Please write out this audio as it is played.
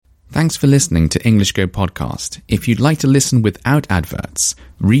Thanks for listening to English Go Podcast. If you'd like to listen without adverts,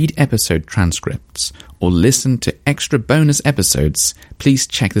 read episode transcripts, or listen to extra bonus episodes, please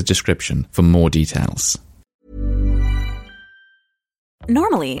check the description for more details.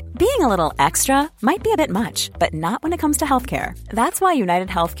 Normally, being a little extra might be a bit much, but not when it comes to healthcare. That's why United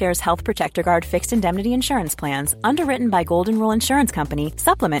Healthcare's Health Protector Guard fixed indemnity insurance plans, underwritten by Golden Rule Insurance Company,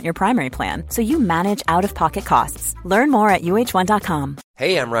 supplement your primary plan so you manage out-of-pocket costs. Learn more at uh1.com.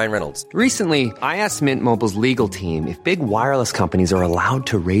 Hey, I'm Ryan Reynolds. Recently, I asked Mint Mobile's legal team if big wireless companies are allowed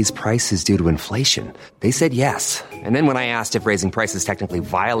to raise prices due to inflation. They said yes. And then when I asked if raising prices technically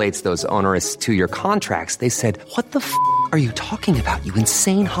violates those onerous two-year contracts, they said, "What the f*** are you talking about, you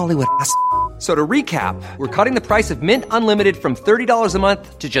insane Hollywood ass?" So to recap, we're cutting the price of Mint Unlimited from $30 a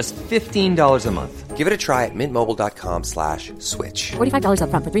month to just $15 a month. Give it a try at mintmobile.com/switch. $45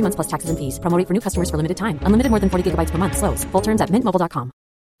 up front for 3 months plus taxes and fees. Promo rate for new customers for limited time. Unlimited more than 40 gigabytes per month. Slows full terms at mintmobile.com.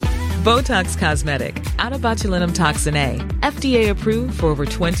 Botox Cosmetic, out of botulinum toxin A, FDA approved for over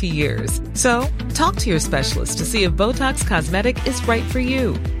 20 years. So, talk to your specialist to see if Botox Cosmetic is right for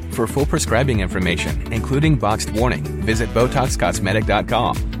you. For full prescribing information, including boxed warning, visit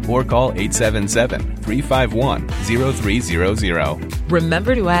BotoxCosmetic.com or call 877-351-0300.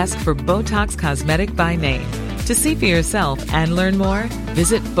 Remember to ask for Botox Cosmetic by name. To see for yourself and learn more,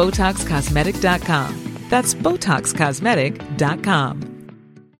 visit BotoxCosmetic.com. That's BotoxCosmetic.com.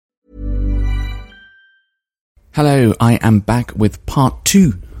 Hello, I am back with part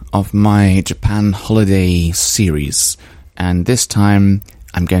 2 of my Japan holiday series, and this time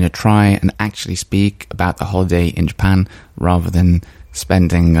I'm going to try and actually speak about the holiday in Japan rather than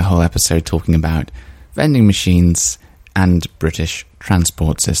spending a whole episode talking about vending machines and British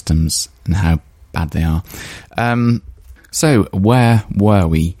transport systems and how bad they are. So, where were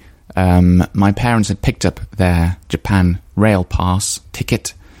we? My parents had picked up their Japan Rail Pass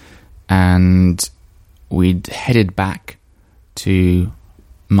ticket, and we'd headed back to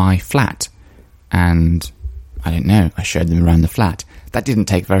my flat, and I don't know, I showed them around the flat. That didn't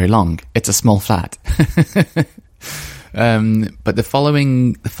take very long. It's a small flat. But the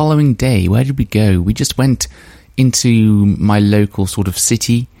following day, where did we go? We just went into my local sort of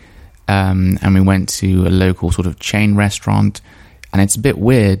city, and we went to a local sort of chain restaurant, and it's a bit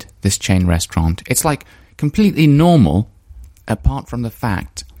weird, this chain restaurant. It's like completely normal, apart from the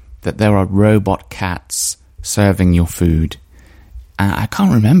fact that there are robot cats serving your food. I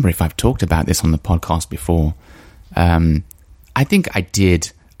can't remember if I've talked about this on the podcast before. I think I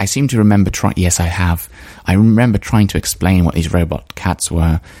did. I seem to remember yes, I have. I remember trying to explain what these robot cats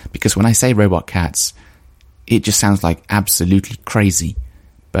were, because when I say robot cats, it just sounds like absolutely crazy.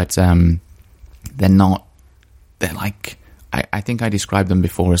 But they're not. They're like, I think I described them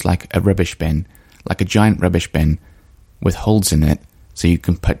before as like a rubbish bin, like a giant rubbish bin with holes in it, so you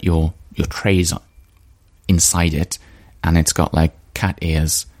can put your trays inside it, and it's got like cat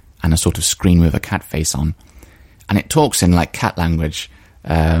ears and a sort of screen with a cat face on, and it talks in like cat language,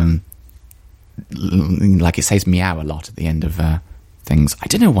 like it says meow a lot at the end of things. I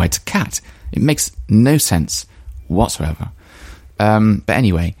don't know why it's a cat. It makes no sense whatsoever. But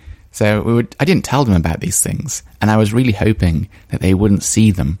anyway, so I didn't tell them about these things, and I was really hoping that they wouldn't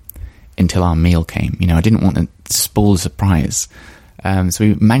see them until our meal came. You know, I didn't want to spoil the surprise. So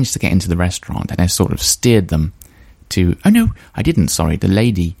we managed to get into the restaurant, and I sort of steered them to... Oh, no, I didn't, sorry. The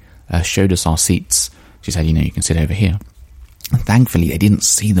lady showed us our seats. She said, you know, you can sit over here. And thankfully, they didn't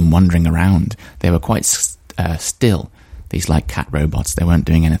see them wandering around. They were quite still, these like cat robots. They weren't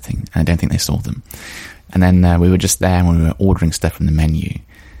doing anything. I don't think they saw them. And then we were just there when we were ordering stuff from the menu,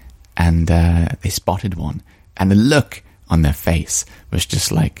 and they spotted one. And the look on their face was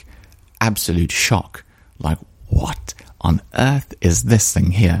just like absolute shock. Like, what on earth is this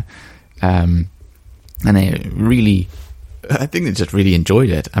thing here? And they really, I think they just really enjoyed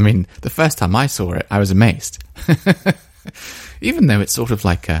it. I mean, the first time I saw it, I was amazed. Even though it's sort of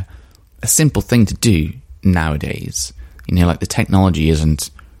like a simple thing to do nowadays. You know, like the technology it's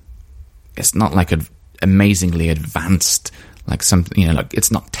not like an amazingly advanced, like something, you know, like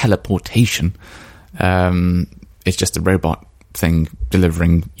it's not teleportation. It's just a robot thing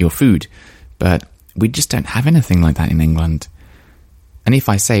delivering your food. But we just don't have anything like that in England. And if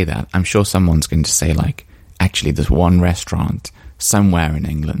I say that, I'm sure someone's going to say, like, actually, there's one restaurant somewhere in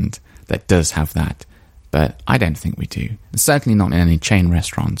England that does have that. But I don't think we do. And certainly not in any chain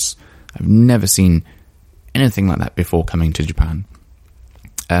restaurants. I've never seen anything like that before coming to Japan.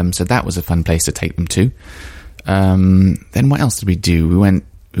 So that was a fun place to take them to. Then what else did we do? We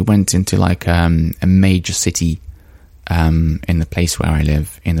went into like a major city in the place where I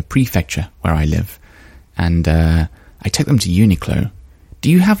live, in the prefecture where I live. And I took them to Uniqlo, Do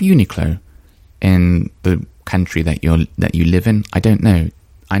you have Uniqlo in the country that you live in? I don't know.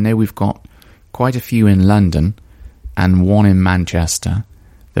 I know we've got quite a few in London and one in Manchester.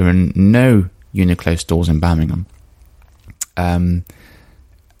 There are no Uniqlo stores in Birmingham.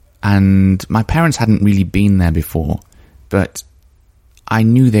 And my parents hadn't really been there before, but I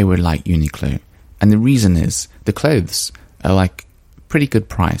knew they were like Uniqlo. And the reason is the clothes are like pretty good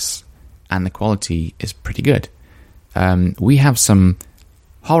price and the quality is pretty good. We have some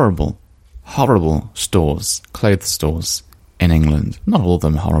horrible stores, clothes stores in England. Not all of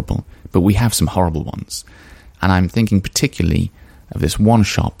them are horrible, but we have some horrible ones. And I'm thinking particularly of this one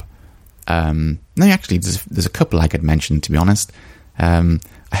shop. No, actually, there's a couple I could mention, to be honest. I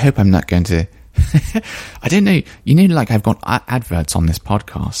hope I'm not going to... I don't know. You know, like I've got adverts on this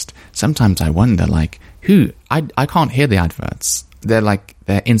podcast. Sometimes I wonder, like, who... I can't hear the adverts.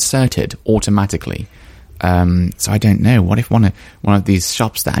 They're inserted automatically. So I don't know. What if one of these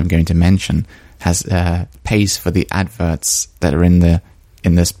shops that I'm going to mention has pays for the adverts that are in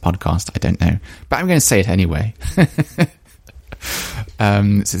this podcast? I don't know, but I'm going to say it anyway. So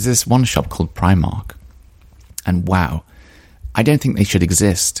there's this one shop called Primark, and wow, I don't think they should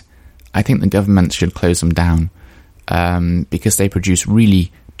exist. I think the government should close them down because they produce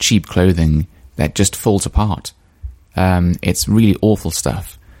really cheap clothing that just falls apart. It's really awful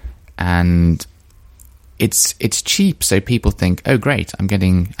stuff, and it's cheap, so people think, oh great, I'm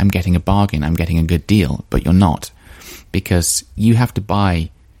getting a bargain, I'm getting a good deal, but you're not, because you have to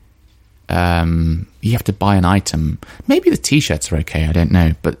buy an item. Maybe the t-shirts are okay, I don't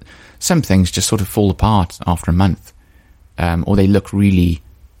know, but some things just sort of fall apart after a month, or they look really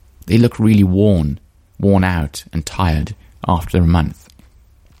worn out and tired after a month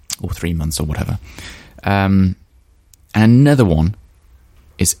or 3 months or whatever. And another one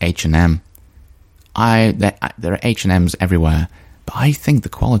is H&M. There are H&Ms everywhere, but I think the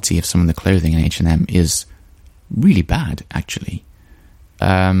quality of some of the clothing in H&M is really bad, actually.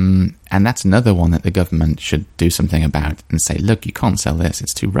 And that's another one that the government should do something about and say, look, you can't sell this,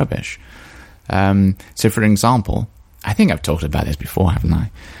 it's too rubbish. So for example, I think I've talked about this before, haven't I?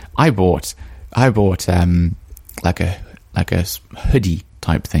 I bought like a hoodie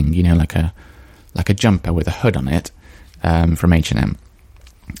type thing, you know, like a jumper with a hood on it, from H&M.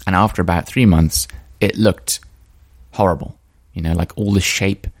 And after about 3 months, it looked horrible. You know, like all the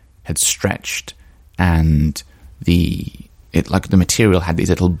shape had stretched, and the material had these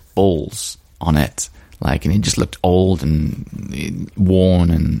little balls on it, and it just looked old and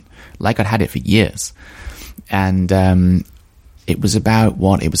worn, and like I'd had it for years. And it was about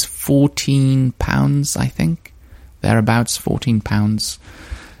it was £14, I think, thereabouts, £14.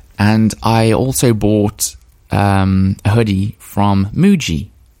 And I also bought a hoodie from Muji,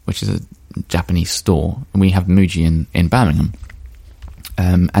 which is a Japanese store, and we have Muji in Birmingham.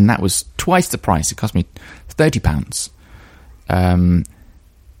 And that was twice the price. It cost me £30.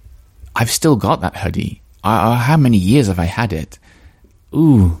 I've still got that hoodie. How many years have I had it?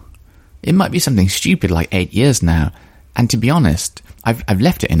 Ooh, it might be something stupid like 8 years now. And to be honest, I've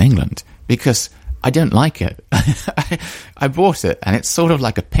left it in England because I don't like it. I bought it, and it's sort of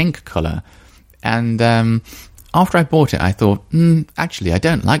like a pink colour. And after I bought it, I thought, actually, I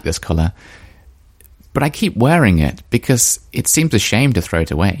don't like this colour. But I keep wearing it because it seems a shame to throw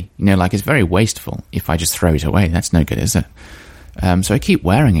it away. You know, like it's very wasteful if I just throw it away. That's no good, is it? So I keep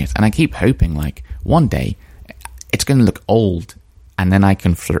wearing it, and I keep hoping, like, one day it's going to look old, and then I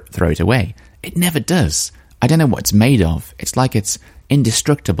can throw it away. It never does. I don't know what it's made of. It's like it's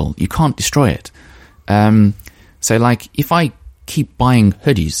indestructible. You can't destroy it. So, like, if I keep buying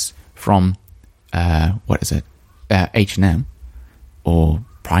hoodies from, H&M or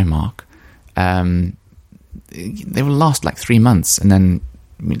Primark, they will last like 3 months, and then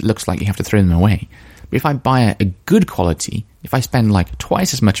it looks like you have to throw them away. But if I buy a good quality, if I spend like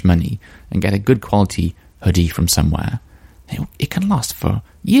twice as much money and get a good quality hoodie from somewhere, it can last for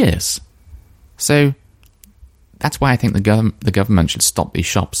years. So that's why I think the government should stop these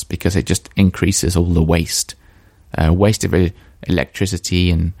shops, because it just increases all the waste of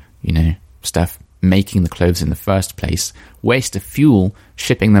electricity and, you know, stuff making the clothes in the first place, waste of fuel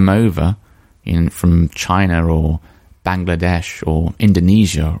shipping them over from China or Bangladesh or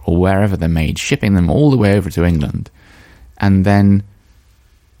Indonesia or wherever they're made, shipping them all the way over to England, and then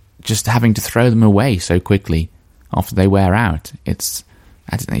just having to throw them away so quickly after they wear out. It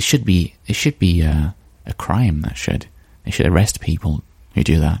should be a crime. They should arrest people who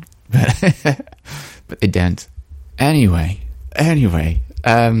do that, but they don't. Anyway.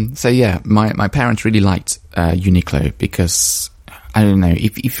 So yeah, my parents really liked Uniqlo because, I don't know,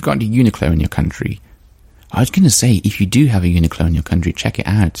 if you've got a Uniqlo in your country, I was going to say, if you do have a Uniqlo in your country, check it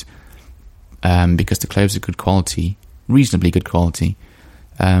out, because the clothes are good quality, reasonably good quality.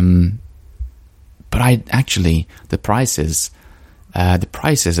 But the prices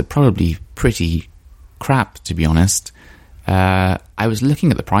are probably pretty crap, to be honest. I was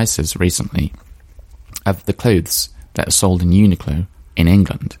looking at the prices recently of the clothes that are sold in Uniqlo in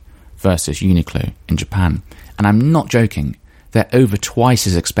England versus Uniqlo in Japan. And I'm not joking. They're over twice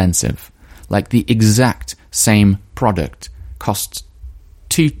as expensive. Like, the exact same product costs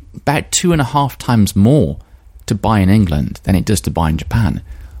about 2.5 times more to buy in England than it does to buy in Japan.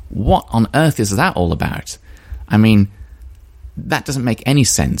 What on earth is that all about? I mean, that doesn't make any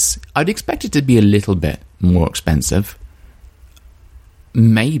sense. I'd expect it to be a little bit more expensive.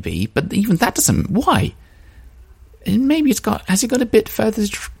 Maybe, but even that doesn't... Why? Maybe has it got a bit further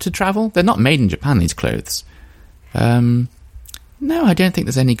to travel? They're not made in Japan, these clothes. No, I don't think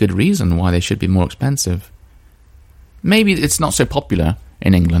there's any good reason why they should be more expensive. Maybe it's not so popular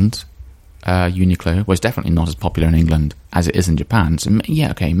in England. Uniqlo was definitely not as popular in England as it is in Japan. So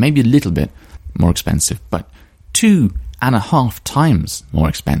yeah, okay, maybe a little bit more expensive, but 2.5 times more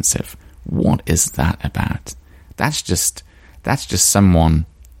expensive. What is that about? That's just someone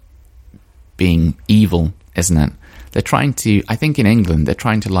being evil, isn't it? They're trying to, I think in England,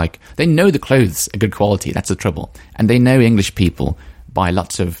 they know the clothes are good quality, that's the trouble. And they know English people buy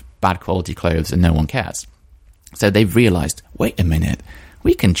lots of bad quality clothes and no one cares. So they've realised, wait a minute,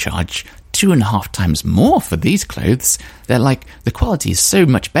 we can charge 2.5 times more for these clothes. They're like, the quality is so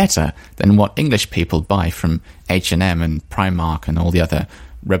much better than what English people buy from H&M and Primark and all the other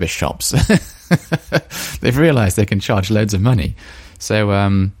rubbish shops. They've realised they can charge loads of money.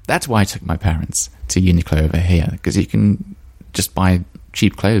 So that's why I took my parents to Uniqlo over here, because you can just buy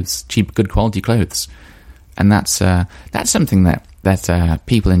cheap clothes, cheap, good quality clothes. And that's something that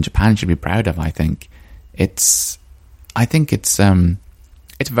people in Japan should be proud of, I think. It's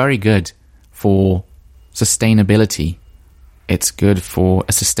very good for sustainability. It's good for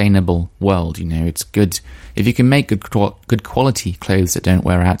a sustainable world, you know. It's good if you can make good quality clothes that don't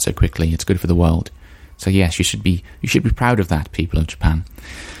wear out so quickly. It's good for the world. So yes, you should be proud of that, people of Japan.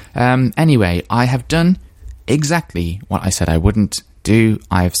 Anyway, I have done exactly what I said I wouldn't do.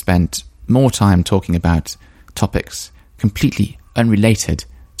 I've spent more time talking about topics completely unrelated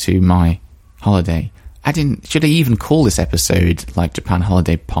to my holiday. Should I even call this episode like Japan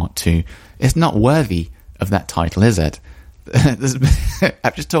Holiday Part 2? It's not worthy of that title, is it?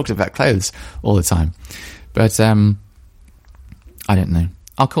 I've just talked about clothes all the time. But I don't know.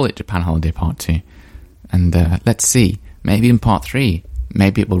 I'll call it Japan Holiday Part 2. And let's see. Maybe in Part 3,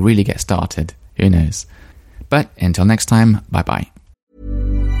 maybe it will really get started. Who knows? But until next time, bye-bye.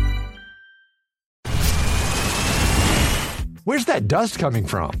 Where's that dust coming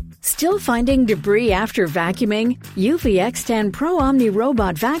from? Still finding debris after vacuuming? Eufy X10 Pro Omni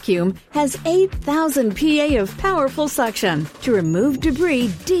Robot Vacuum has 8,000 PA of powerful suction to remove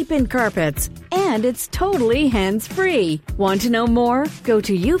debris deep in carpets. And it's totally hands-free. Want to know more? Go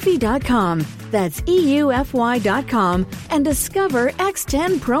to eufy.com. That's EUFY.com and discover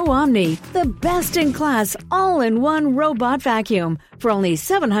X10 Pro Omni, the best-in-class all-in-one robot vacuum for only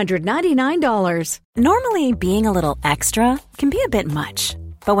 $799. Normally, being a little extra can be a bit much.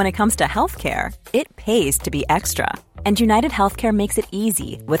 But when it comes to healthcare, it pays to be extra. And United Healthcare makes it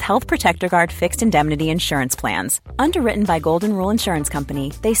easy with Health Protector Guard fixed indemnity insurance plans. Underwritten by Golden Rule Insurance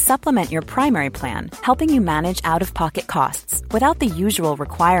Company, they supplement your primary plan, helping you manage out-of-pocket costs without the usual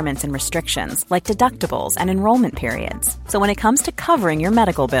requirements and restrictions like deductibles and enrollment periods. So when it comes to covering your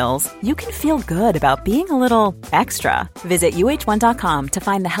medical bills, you can feel good about being a little extra. Visit uh1.com to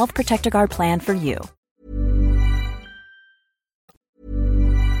find the Health Protector Guard plan for you.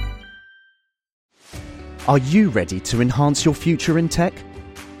 Are you ready to enhance your future in tech?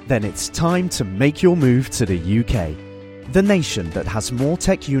 Then it's time to make your move to the UK, the nation that has more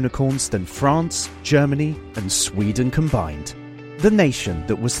tech unicorns than France, Germany, and Sweden combined. The nation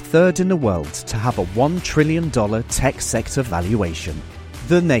that was third in the world to have a $1 trillion tech sector valuation.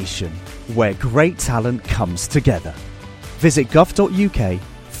 The nation where great talent comes together. Visit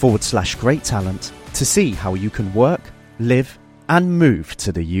gov.uk/great talent to see how you can work, live, and move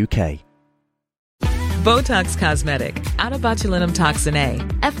to the UK. Botox Cosmetic, out of botulinum toxin A,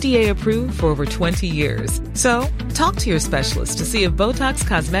 FDA approved for over 20 years. So, talk to your specialist to see if Botox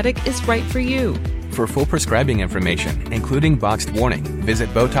Cosmetic is right for you. For full prescribing information, including boxed warning,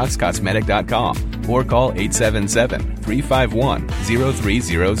 visit BotoxCosmetic.com or call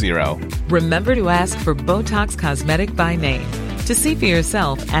 877-351-0300. Remember to ask for Botox Cosmetic by name. To see for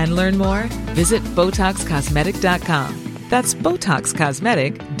yourself and learn more, visit BotoxCosmetic.com. That's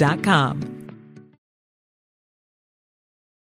BotoxCosmetic.com.